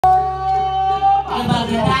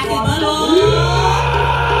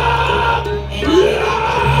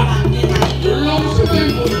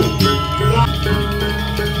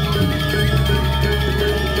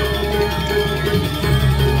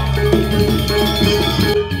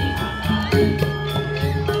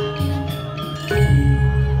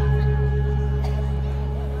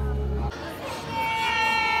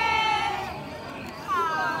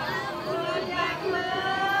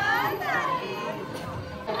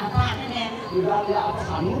Tidak ada apa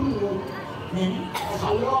sanun,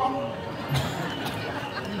 salon.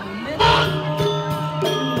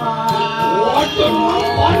 Waduh,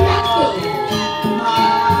 banyak tuh.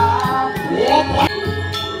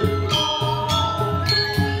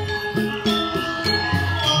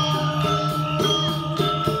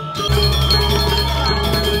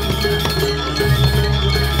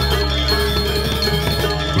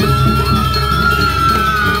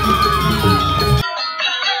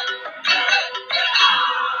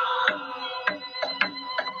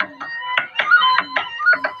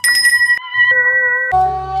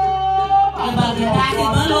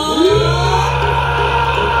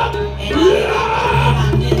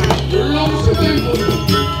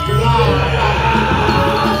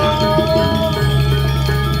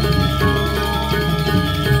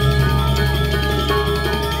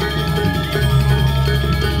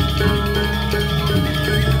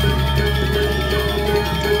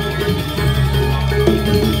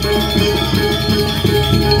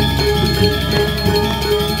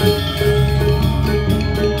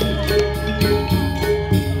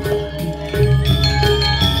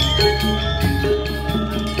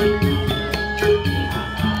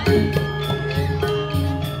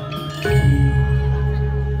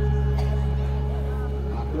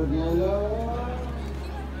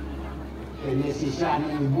 Ini sisa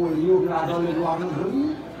nih bulu ada di luar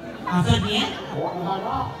negeri. Maksudnya? Bawa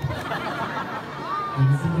negara.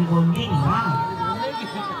 Ini sendiri bonding bang.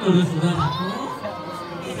 Terus aku.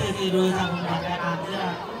 Itu tidur sama pakai aja.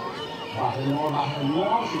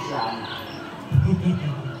 Bahno sisa.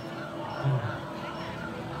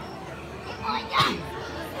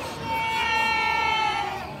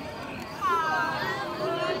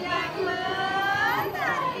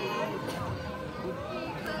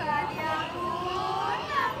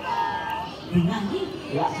 Dengan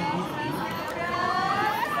ini? Ya.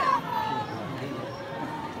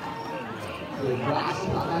 Bebas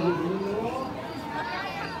makan dulu.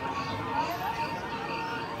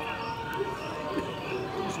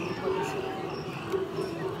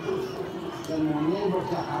 Semuanya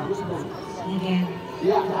bocah harus Iya.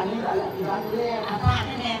 Ya, Dani tidak apa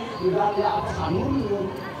ada? Tidak ada apa sanun.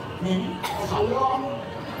 Dan salon.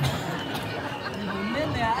 bener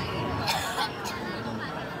ya.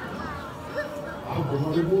 Aku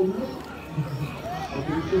mau dibunuh.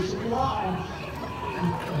 Tapi itu semua.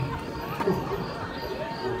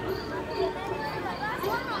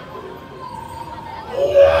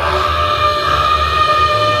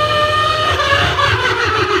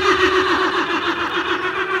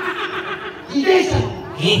 Di desa.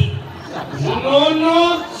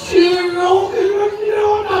 Nono siro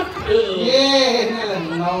ilonat. Ye,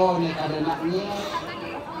 ini no nih ada naknya.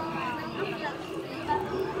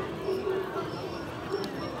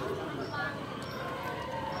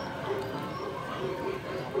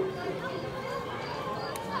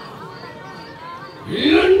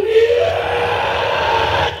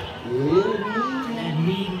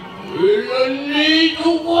 Ini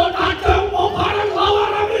juga datang mau barang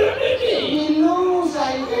lawan ini. Minum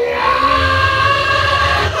saya.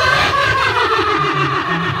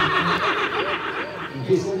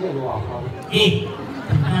 Bisa dia dua kali.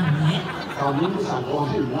 Tenang ya. Kamu bisa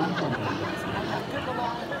doain lah kamu.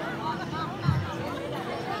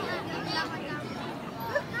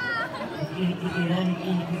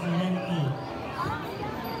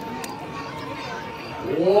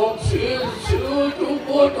 Oh, sisu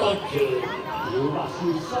juga datang. Udah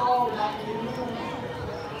sisa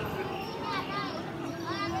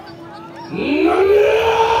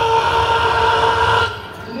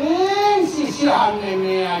Neng sisian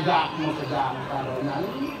ini ajak mau ke Karuna.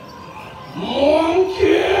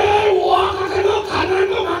 Mungkin waka kena kanan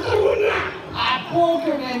sama Karuna. Aku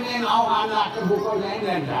ke neneng awak anak ke buku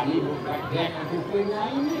neneng dari buka dek aku punya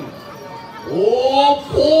ini.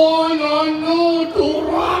 Opo nanu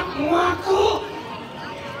turak maka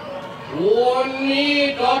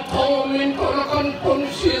wani datang mintakan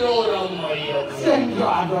pensiro ramaya.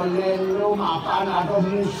 Sehingga ada lelu makan ada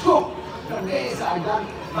musuh ke desa dan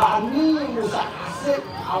bani musuh asik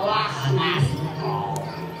awas.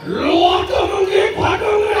 Luar tu mungkin pada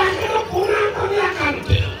mereka tu punah kami akan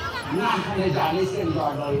Nah, ini jani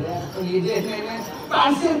sehingga ada lelu. Ini neneng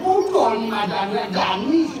pansir pukul madangnya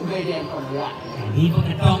jani sudah dia kerja. Jadi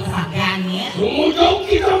pekedong kesakian ya. Kemudian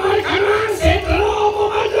kita mereka nasi terlalu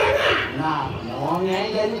banyak. Nah, mohon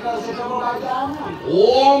Nih jadi kalau saya coba bajangan.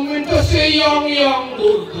 Oh, minta seyang yang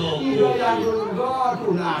durga. Iya yang durga,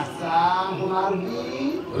 tunasang,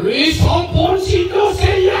 punargi. Risampun sido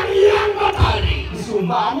seyang yang batari.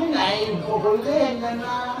 Disumbangin naik pokoknya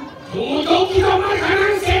na. Tunggu kita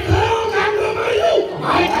makanan setel kan mayu.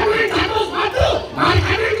 Makanan tatos batu,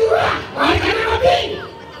 makanan gula, makanan abing.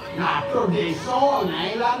 Nah, tuh Desa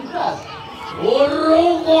naik lantas.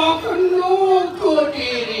 Urung kok kenung ke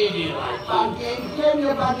diri dia. Pangkengkem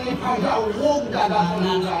ya bagi pada umum dagang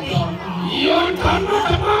penanggaton. Yang karena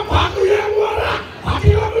apa yang warak,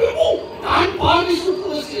 hati lemu tanpa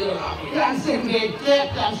disuruh sirah. Yang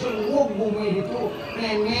sengecek, yang senguk bumi itu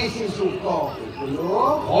nenek si suko.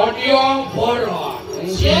 Belum? Kodiong berat.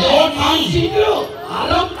 Sido tan sido,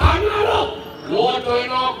 harap tan harap. Lo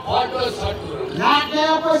toinok pada satu. Nak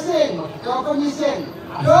dia apa sing? Kau penyising.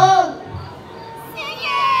 Aduh.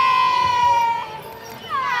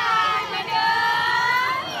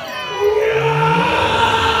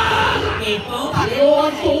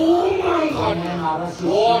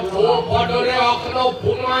 Waktu pada dia kena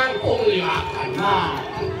bungan penglihakan. Nah,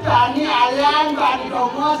 tani alian bani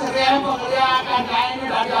kamu sering penglihakan ini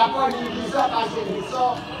dari apa di bisa kasih bisa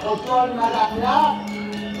kontrol madamnya.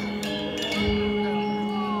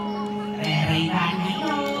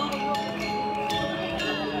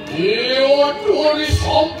 Iyo turi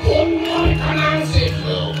sompong makanan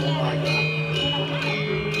sekel kepada.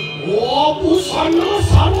 Busana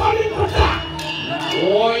sarwani pedak.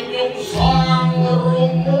 Wanyung sang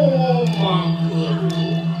rumo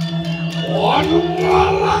mageru. Wanyung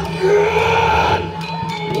ngalakan.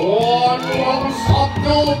 Wanyung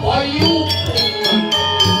sabdo bayu pungan.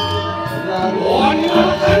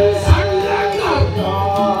 Wanyung sang yangar.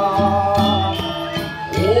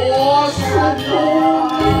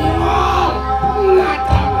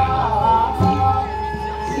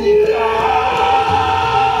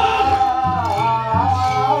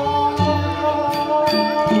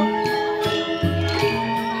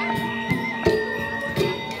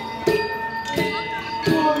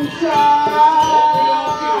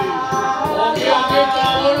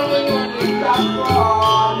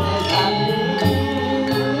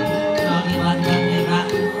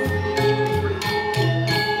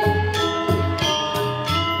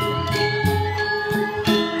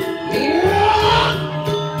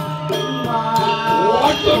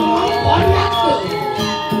 Suku banyak tuh.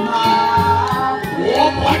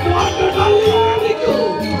 Banyak